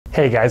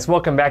Hey guys,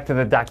 welcome back to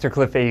the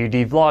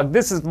DrCliffAuD vlog.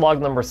 This is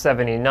vlog number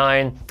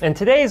 79, and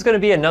today is going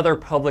to be another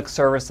public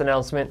service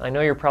announcement. I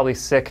know you're probably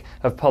sick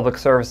of public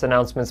service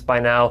announcements by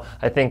now.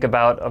 I think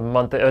about a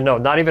month, no,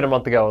 not even a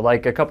month ago,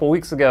 like a couple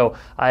weeks ago,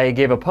 I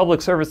gave a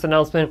public service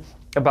announcement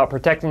about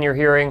protecting your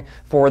hearing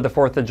for the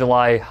 4th of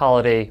July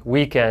holiday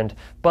weekend.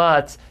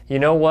 But you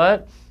know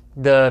what?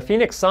 The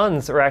Phoenix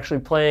Suns are actually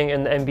playing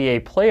in the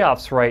NBA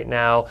playoffs right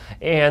now,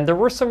 and there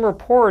were some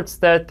reports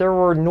that there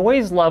were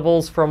noise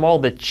levels from all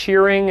the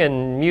cheering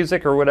and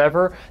music or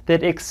whatever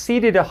that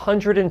exceeded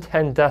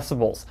 110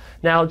 decibels.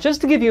 Now,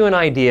 just to give you an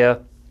idea,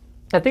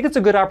 I think it's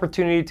a good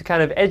opportunity to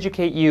kind of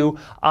educate you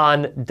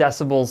on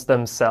decibels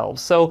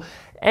themselves. So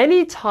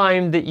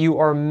anytime that you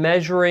are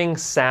measuring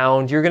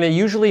sound, you're going to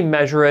usually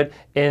measure it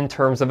in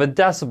terms of a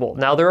decibel.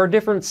 Now, there are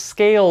different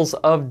scales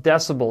of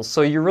decibels,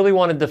 so you really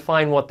want to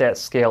define what that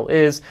scale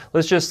is.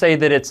 Let's just say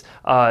that it's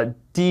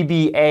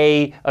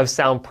dBA of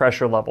sound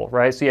pressure level,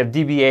 right? So you have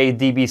dBA,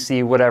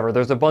 dBc, whatever.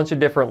 There's a bunch of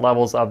different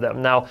levels of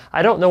them. Now,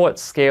 I don't know what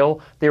scale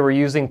they were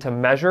using to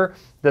measure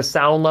the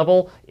sound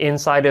level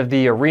inside of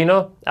the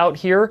arena out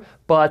here,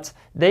 but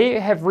they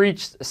have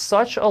reached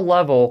such a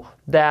level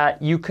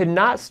that you could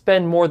not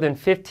spend more than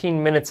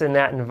 15 minutes in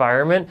that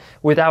environment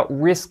without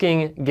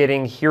risking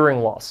getting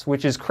hearing loss,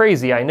 which is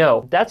crazy, I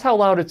know. That's how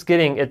loud it's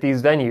getting at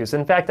these venues.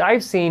 In fact,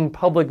 I've seen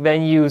public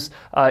venues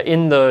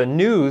in the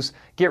news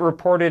get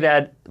reported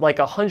at like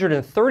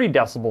 130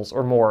 decibels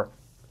or more,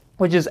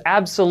 which is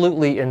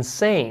absolutely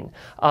insane.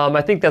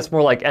 I think that's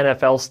more like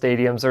NFL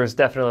stadiums. There's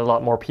definitely a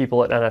lot more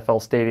people at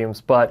NFL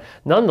stadiums, but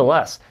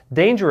nonetheless,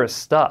 dangerous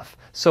stuff.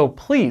 So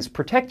please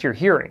protect your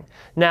hearing.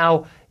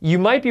 Now, you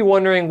might be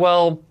wondering,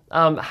 well,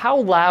 how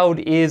loud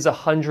is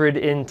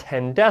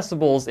 110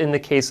 decibels in the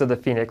case of the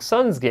Phoenix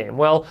Suns game?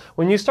 Well,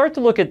 when you start to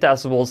look at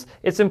decibels,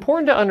 it's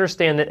important to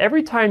understand that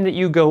every time that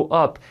you go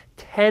up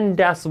 10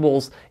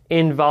 decibels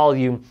in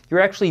volume,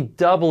 you're actually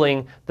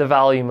doubling the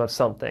volume of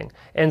something.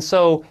 And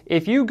so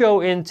if you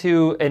go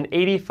into an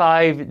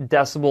 85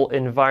 decibel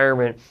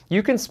environment,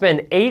 you can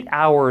spend 8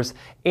 hours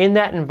in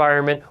that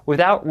environment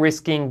without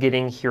risking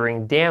getting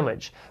hearing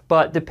damage.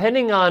 But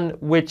depending on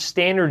which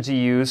standards you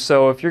use,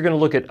 so if you're going to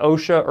look at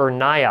OSHA or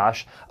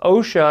NIOSH,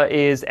 OSHA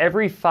is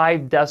every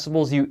 5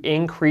 decibels you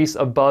increase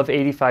above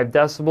 85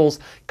 decibels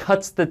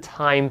cuts the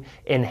time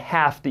in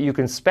half that you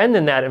can spend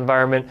in that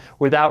environment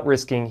without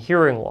risking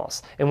hearing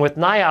loss. And with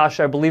NIOSH,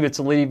 I believe it's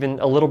even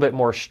a little bit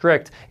more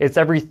strict. It's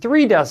every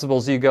 3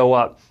 decibels you go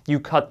up, you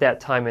cut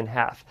that time in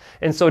half.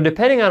 And so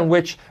depending on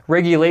which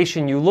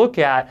regulation you look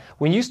at,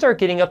 when you start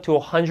getting up to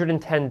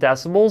 110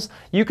 decibels,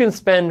 you can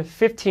spend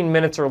 15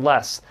 minutes or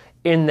less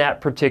in that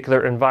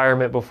particular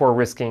environment before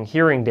risking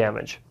hearing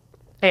damage.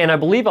 And I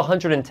believe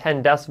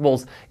 110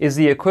 decibels is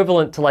the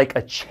equivalent to like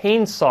a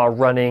chainsaw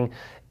running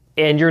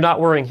and you're not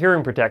wearing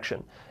hearing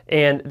protection.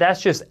 And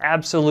that's just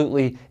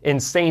absolutely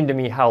insane to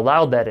me how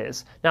loud that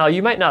is. Now,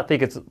 you might not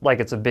think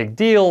it's a big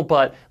deal,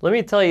 but let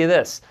me tell you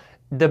this.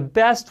 The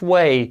best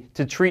way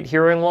to treat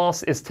hearing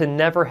loss is to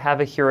never have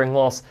a hearing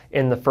loss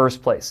in the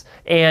first place.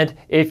 And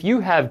if you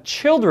have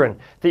children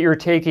that you're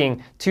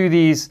taking to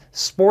these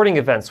sporting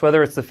events,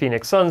 whether it's the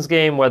Phoenix Suns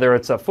game, whether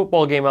it's a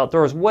football game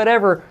outdoors,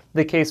 whatever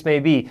the case may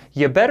be,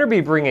 you better be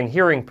bringing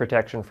hearing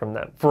protection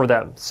for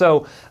them.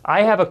 So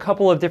I have a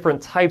couple of different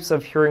types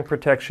of hearing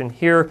protection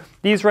here.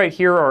 These right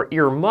here are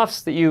ear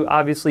muffs that you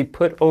obviously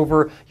put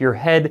over your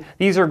head.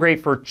 These are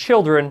great for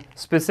children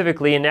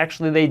specifically, and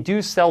actually they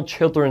do sell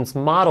children's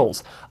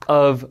models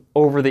of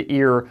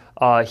over-the-ear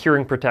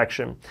hearing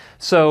protection.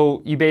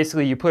 So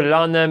you put it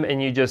on them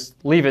and you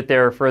just leave it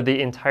there for the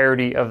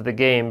entirety of the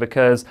game,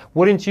 because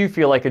wouldn't you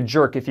feel like a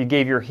jerk if you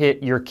gave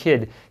your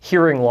kid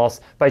hearing loss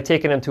by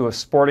taking them to a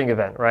sporting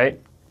event, right?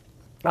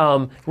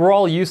 We're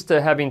all used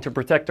to having to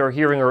protect our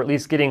hearing, or at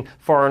least getting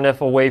far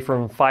enough away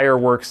from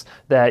fireworks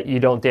that you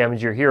don't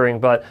damage your hearing,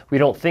 but we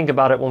don't think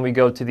about it when we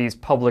go to these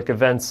public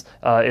events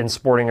in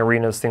sporting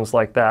arenas, things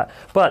like that.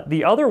 But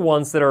the other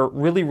ones that are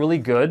really, really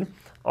good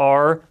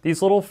are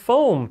these little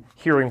foam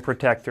hearing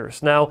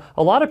protectors. Now,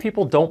 a lot of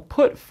people don't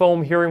put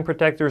foam hearing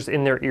protectors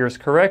in their ears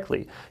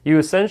correctly. You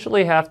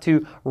essentially have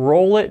to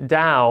roll it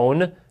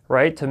down,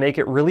 right, to make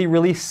it really,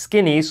 really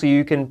skinny so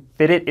you can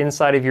fit it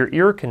inside of your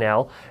ear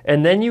canal.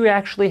 And then you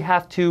actually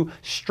have to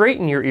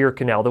straighten your ear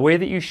canal. The way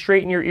that you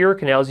straighten your ear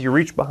canal is you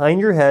reach behind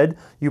your head,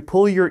 you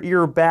pull your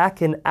ear back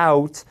and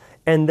out,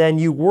 and then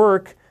you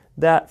work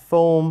that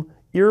foam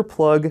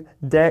earplug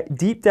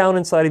deep down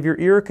inside of your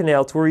ear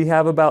canal to where you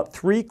have about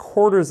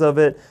 3/4 of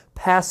it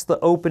past the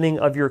opening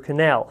of your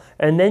canal.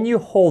 And then you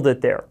hold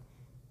it there.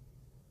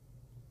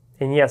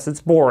 And yes, it's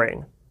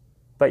boring,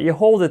 but you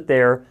hold it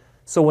there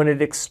so when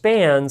it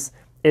expands,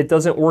 it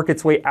doesn't work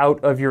its way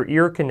out of your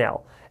ear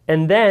canal.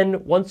 And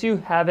then once you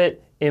have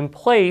it in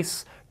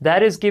place,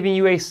 that is giving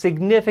you a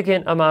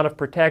significant amount of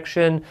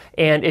protection.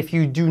 And if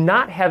you do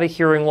not have a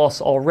hearing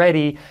loss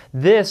already,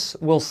 this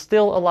will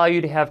still allow you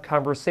to have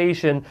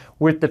conversation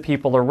with the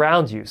people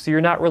around you. So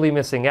you're not really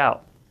missing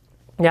out.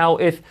 Now,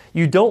 if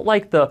you don't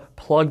like the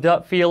plugged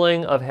up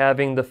feeling of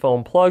having the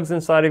foam plugs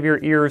inside of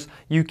your ears,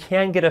 you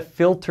can get a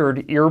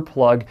filtered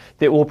earplug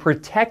that will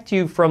protect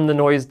you from the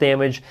noise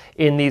damage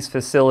in these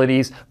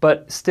facilities,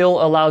 but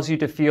still allows you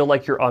to feel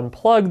like you're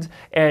unplugged,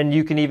 and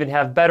you can even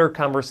have better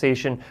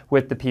conversation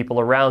with the people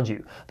around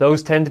you.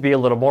 Those tend to be a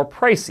little more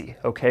pricey,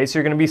 okay? So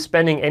you're gonna be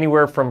spending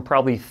anywhere from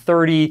probably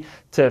 $30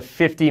 to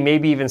 $50,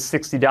 maybe even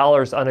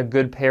 $60 on a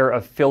good pair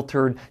of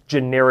filtered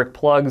generic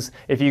plugs.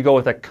 If you go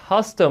with a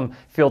custom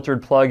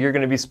filtered plug, you're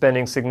gonna be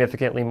spending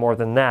significantly more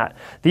than that.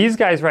 These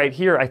guys right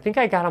here, I think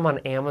I got them on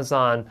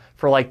Amazon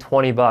for like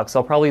 20 bucks.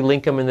 I'll probably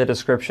link them in the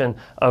description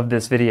of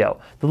this video.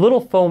 The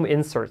little foam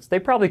inserts, they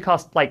probably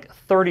cost like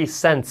 30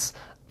 cents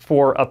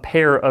for a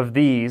pair of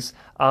these.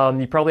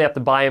 You probably have to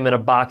buy them in a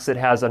box that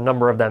has a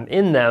number of them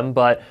in them,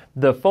 but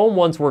the foam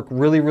ones work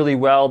really, really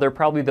well. They're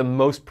probably the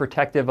most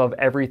protective of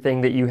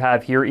everything that you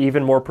have here,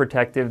 even more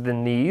protective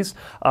than these.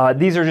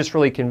 These are just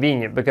really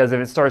convenient because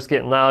if it starts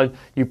getting loud,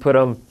 you put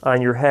them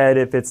on your head.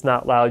 If it's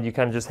not loud, you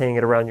kind of just hang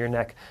it around your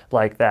neck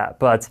like that.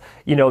 But,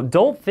 you know,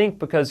 don't think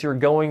because you're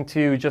going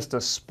to just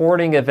a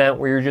sporting event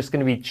where you're just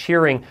going to be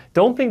cheering,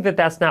 don't think that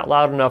that's not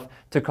loud enough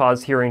to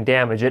cause hearing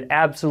damage. It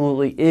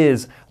absolutely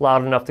is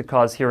loud enough to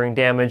cause hearing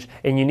damage,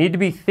 and you need to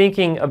be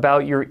thinking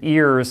about your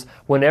ears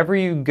whenever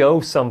you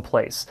go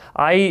someplace.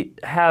 I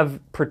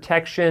have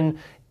protection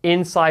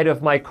inside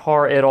of my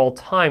car at all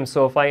times,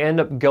 so if I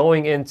end up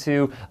going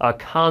into a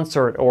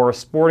concert or a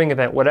sporting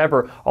event,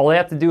 whatever, all I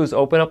have to do is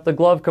open up the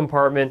glove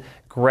compartment,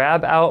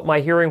 grab out my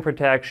hearing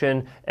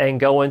protection, and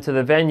go into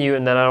the venue,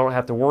 and then I don't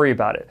have to worry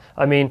about it.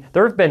 I mean,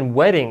 there have been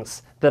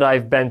weddings that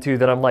I've been to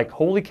that I'm like,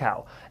 holy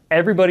cow,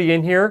 everybody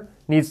in here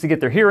needs to get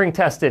their hearing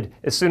tested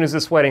as soon as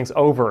this wedding's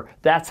over.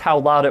 That's how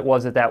loud it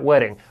was at that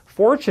wedding.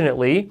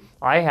 Fortunately,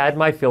 I had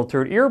my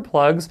filtered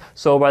earplugs,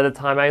 so by the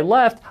time I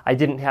left, I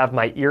didn't have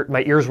my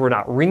ears were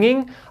not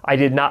ringing. I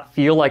did not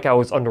feel like I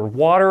was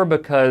underwater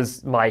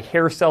because my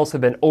hair cells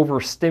have been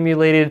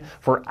overstimulated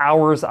for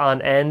hours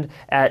on end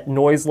at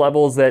noise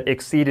levels that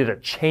exceeded a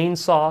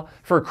chainsaw,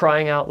 for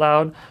crying out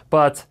loud.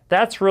 But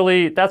that's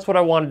what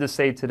I wanted to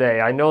say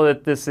today. I know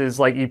that this is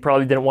like, you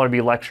probably didn't want to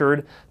be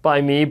lectured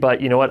by me, but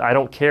you know what? I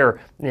don't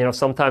care. You know,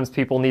 sometimes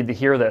people need to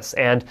hear this.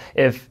 And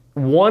if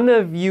one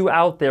of you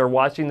out there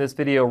watching this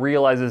video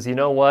realizes, you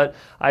know what,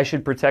 I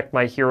should protect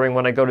my hearing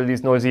when I go to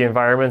these noisy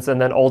environments, and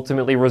then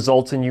ultimately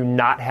results in you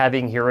not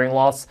having hearing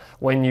loss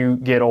when you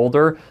get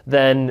older,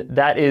 then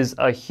that is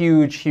a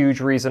huge,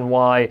 huge reason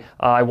why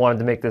I wanted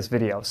to make this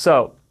video.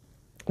 So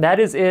that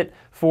is it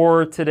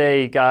for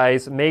today,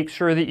 guys. Make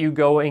sure that you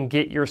go and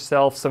get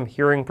yourself some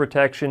hearing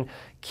protection.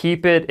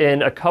 Keep it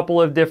in a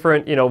couple of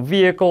different,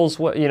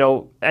 vehicles,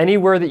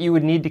 anywhere that you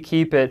would need to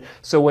keep it.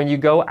 So when you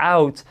go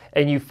out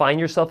and you find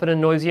yourself in a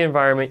noisy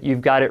environment,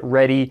 you've got it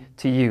ready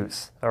to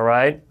use. All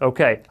right?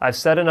 Okay, I've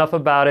said enough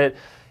about it.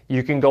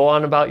 You can go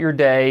on about your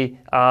day.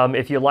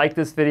 If you like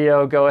this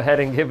video, go ahead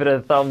and give it a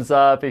thumbs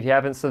up. If you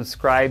haven't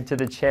subscribed to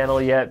the channel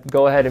yet,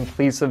 go ahead and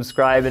please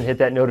subscribe and hit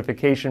that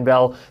notification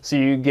bell so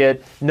you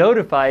get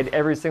notified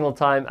every single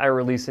time I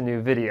release a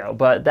new video.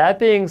 But that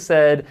being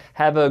said,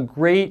 have a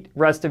great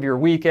rest of your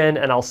weekend,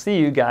 and I'll see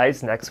you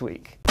guys next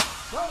week.